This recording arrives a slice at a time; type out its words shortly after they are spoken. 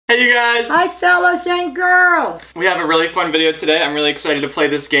Hey you guys! Hi fellas and girls! We have a really fun video today. I'm really excited to play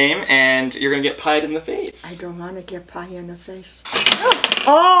this game and you're gonna get pied in the face. I don't want to get pie in the face.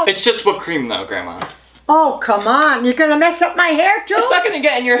 Oh! It's just whipped cream though, Grandma. Oh, come on. You're gonna mess up my hair too? It's not gonna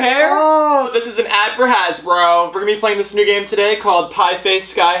get in your hair. Oh. This is an ad for Hasbro. We're gonna be playing this new game today called Pie Face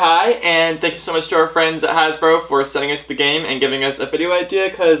Sky High, and thank you so much to our friends at Hasbro for sending us the game and giving us a video idea,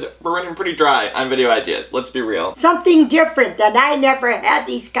 because we're running pretty dry on video ideas. Let's be real. Something different than I never had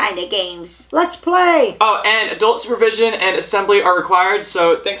these kind of games. Let's play. Oh, and adult supervision and assembly are required,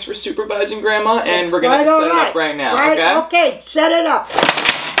 so thanks for supervising, Grandma, and we're gonna set it up right now, okay? Okay, set it up.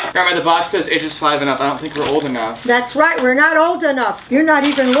 Grandma, the box says ages 5 and up. I don't think we're old enough. That's right, we're not old enough. You're not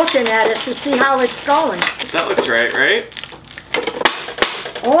even looking at it to see how it's going. That looks right, right?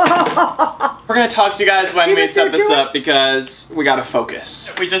 Oh. We're gonna talk to you guys when we set this up because we gotta focus.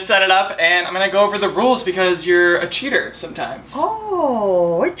 We just set it up and I'm gonna go over the rules because you're a cheater sometimes.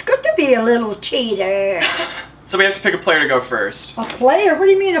 Oh, it's good to be a little cheater. So we have to pick a player to go first. A player? What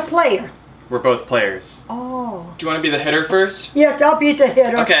do you mean a player? We're both players. Oh. Do you want to be the hitter first? Yes, I'll be the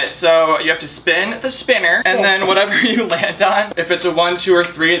hitter. Okay, so you have to spin the spinner, and then whatever you land on, if it's a 1, 2, or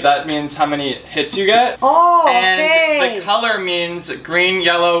 3, that means how many hits you get. Oh, and okay. the color means green,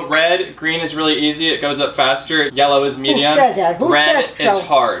 yellow, red. Green is really easy, it goes up faster. Yellow is medium. Who said that? Who red said so? is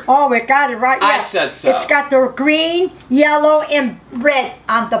hard. Oh, we got it right. I yes. said so. It's got the green, yellow, and red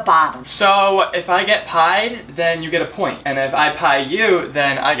on the bottom. So if I get pied, then you get a point. And if I pie you,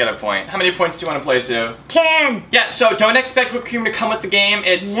 then I get a point. How many points do you want to play to? 10. Yeah, so don't expect whipped cream to come with the game.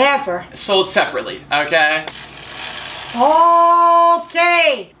 It's never sold separately, okay?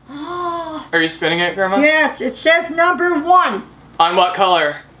 Okay. Are you spinning it, Grandma? Yes, it says number 1. On what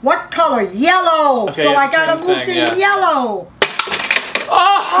color? What color? Yellow. Okay, so you have I to gotta turn move the to thing, yeah. yellow.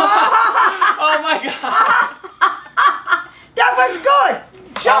 Oh! Oh my god! That was good.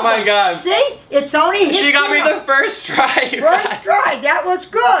 Oh my god. See? It's only hit She got me the first try, you First guys. try. That was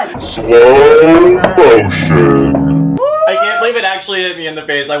good. Slow motion. I can't believe it actually hit me in the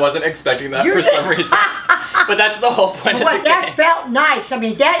face. I wasn't expecting that for some reason. But that's the whole point of the game. That felt nice. I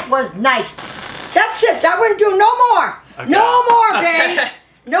mean, that was nice. That's it. That wouldn't do no more. Okay. No more, babe.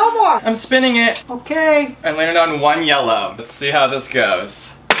 No more. I'm spinning it. Okay. I landed on 1 yellow. Let's see how this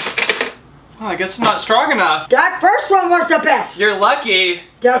goes. Oh, I guess I'm not strong enough. That first one was the best. You're lucky.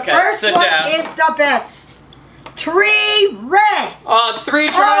 The okay, first sit one down. is the best. 3 red. 3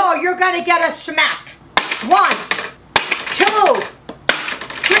 tries. Oh, you're gonna get a smack. 1, 2, 3.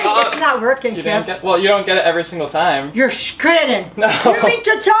 It's not working, You Kev. didn't get, well, you don't get it every single time. You're kidding. No. You mean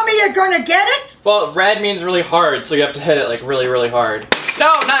to tell me you're gonna get it? Well, red means really hard, so you have to hit it like really, really hard.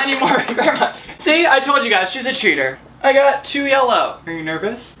 No, not anymore, Grandma. See, I told you guys, she's a cheater. I got 2 yellow. Are you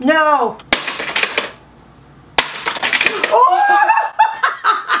nervous? No. Oh!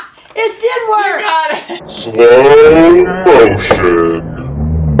 It did work. You got it. Slow motion.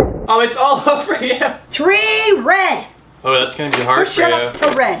 Oh, it's all over you. 3 red. Oh, that's gonna be hard Push for it you. up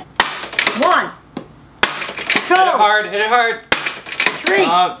to red. 1, 2, Hit it hard, hit it hard. 3.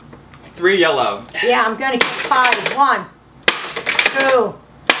 3 yellow. Yeah, I'm gonna get 5. 1, 2,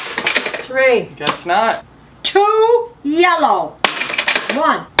 3. Guess not. 2 yellow.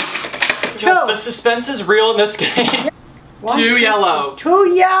 1, 2. The suspense is real in this game. 1, 2 yellow.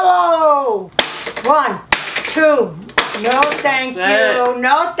 2 yellow. 1, 2. No, thank That's you.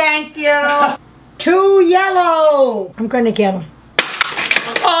 No, thank you. 2 yellow. I'm gonna get them.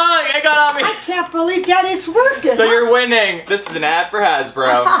 Oh, I got on me. I can't believe that is working. So you're winning. This is an ad for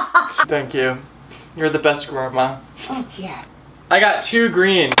Hasbro. Thank you. You're the best, Grandma. Oh, yeah. I got 2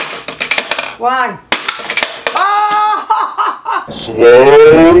 green. 1. Oh!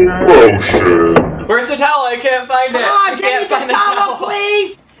 Slow motion. Where's the towel? I can't find it. Come on, I give me can't the find towel,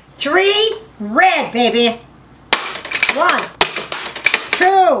 please. 3 red, baby. 1,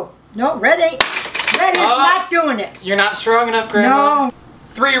 2. No, red ain't. Red is not doing it. You're not strong enough, Grandma. No.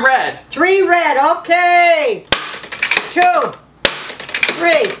 3 red. 3 red, okay. 2,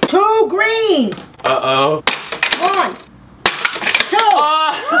 3. 2 green. Uh-oh. 1, 2.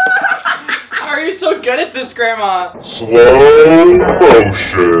 How are you so good at this, Grandma? Slow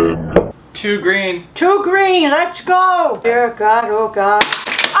motion. 2 green. 2 green, let's go. Dear God, oh God.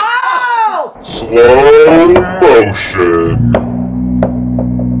 Oh! Slow motion.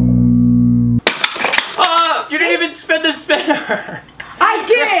 Oh, you didn't even spin the spinner. I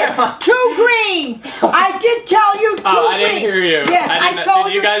did! 2 green! I did tell you 2 green! Oh, I didn't hear you. Yes, I told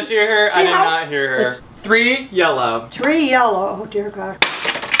Did you. you guys hear her? See I did how- not hear her. It's 3 yellow. 3 yellow. Oh, dear God.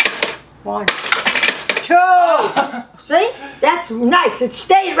 1, 2. See? That's nice. It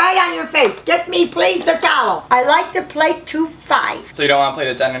stayed right on your face. Get me, please, the towel. I like to play 2-5. So you don't want to play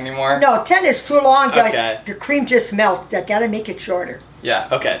to 10 anymore? No, 10 is too long. Okay. The cream just melts. I gotta make it shorter. Yeah,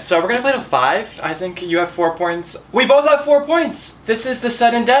 okay. So we're gonna play to 5. I think you have 4 points. We both have 4 points. This is the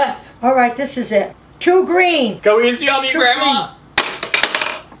sudden death. All right, this is it. 2 green. Go easy on me, 2 Grandma.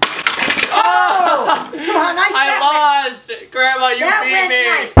 Oh! Nice I lost! Grandma, you that beat went me!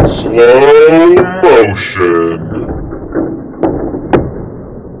 nice. Slow motion.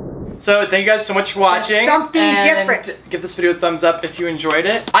 So thank you guys so much for watching. That's something and different. Give this video a thumbs up if you enjoyed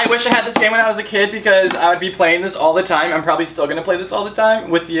it. I wish I had this game when I was a kid because I would be playing this all the time. I'm probably still gonna play this all the time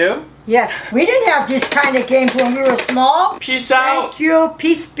with you. Yes, we didn't have this kind of games when we were small. Peace out. Thank you.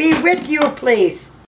 Peace be with you, please.